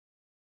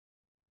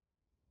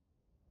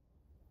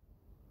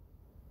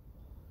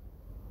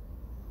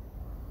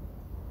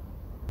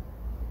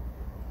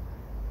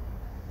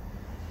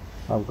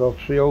I've got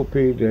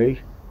COPD,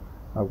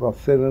 I've got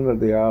thinning of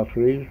the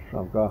arteries,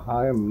 I've got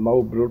high and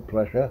low blood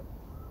pressure,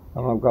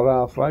 and I've got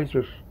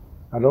arthritis.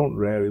 I don't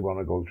really want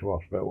to go to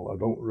hospital. I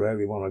don't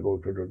really want to go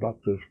to the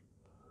doctors,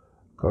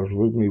 because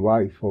with my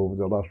wife over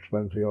the last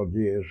 20 odd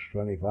years,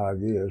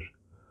 25 years,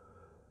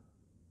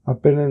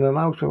 I've been in and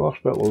out of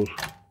hospitals.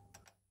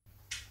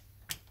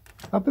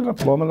 I've been a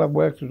plumber, I've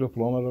worked as a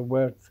plumber, I've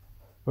worked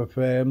for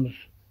firms,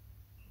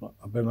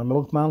 I've been a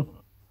milkman,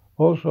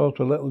 all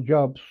sorts of little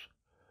jobs,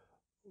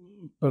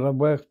 but I've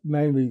worked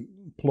mainly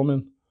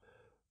plumbing.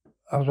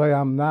 As I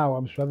am now,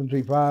 I'm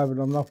 75 and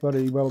I'm not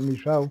very well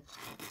myself,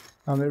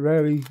 and it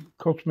really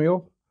cuts me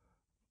up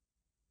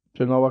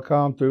to know I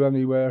can't do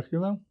any work,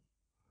 you know,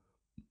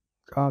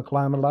 can't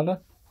climb a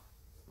ladder.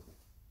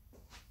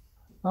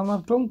 And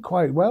I've done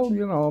quite well,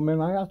 you know. I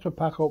mean, I had to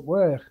pack up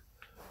work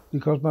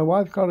because my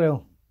wife got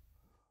ill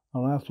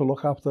and I have to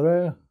look after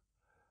her.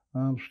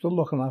 I'm still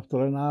looking after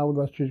her now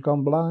that she's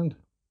gone blind.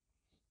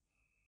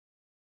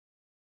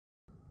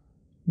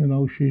 You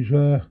know, she's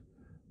been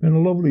a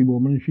lovely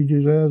woman, she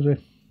deserves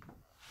it.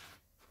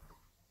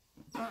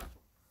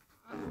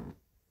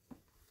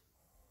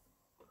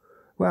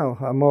 Well,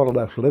 I more or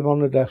less live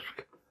on the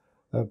desk.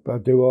 I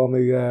do all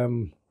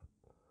my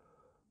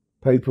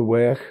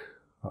paperwork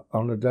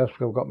on the desk.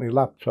 I've got my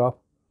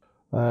laptop.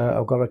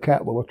 I've got a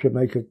kettle which I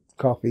make a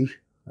coffee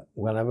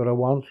whenever I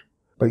want.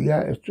 But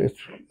yeah,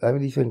 it's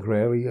everything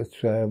really.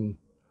 It's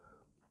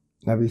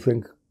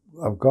everything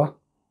I've got.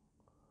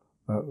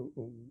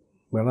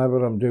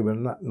 Whenever I'm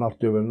doing that, not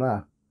doing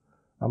that,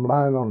 I'm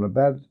lying on the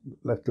bed,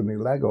 lifting my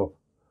leg up,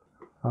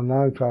 and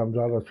 9 times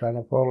out of 10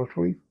 I fall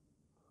asleep.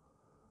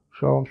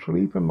 So I'm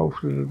sleeping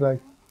most of the day.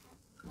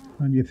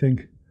 And you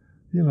think,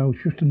 you know,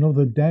 it's just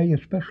another day,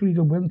 especially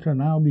the winter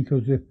now,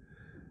 because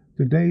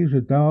the days are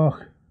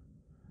dark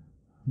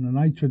and the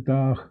nights are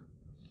dark,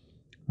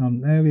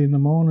 and early in the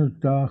morning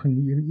it's dark,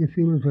 and you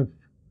feel as if,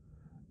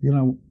 you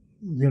know,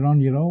 you're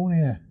on your own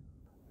here.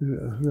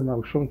 You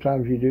know,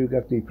 sometimes you do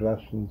get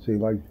depressed and feel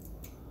like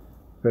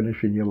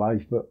finishing your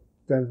life, but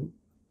then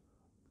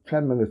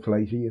 10 minutes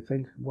later you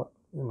think, what,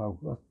 you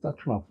know,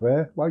 that's not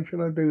fair. Why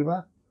should I do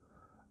that?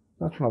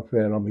 That's not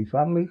fair on my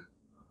family.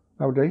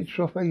 How they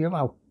suffer, you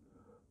know.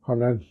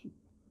 And then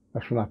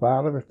I snap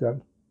out of it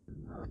then.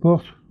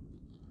 But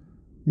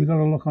you got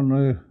to look on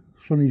the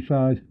sunny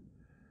side.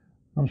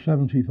 I'm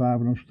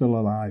 75 and I'm still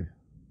alive.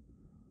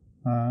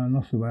 And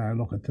that's the way I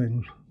look at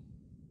things.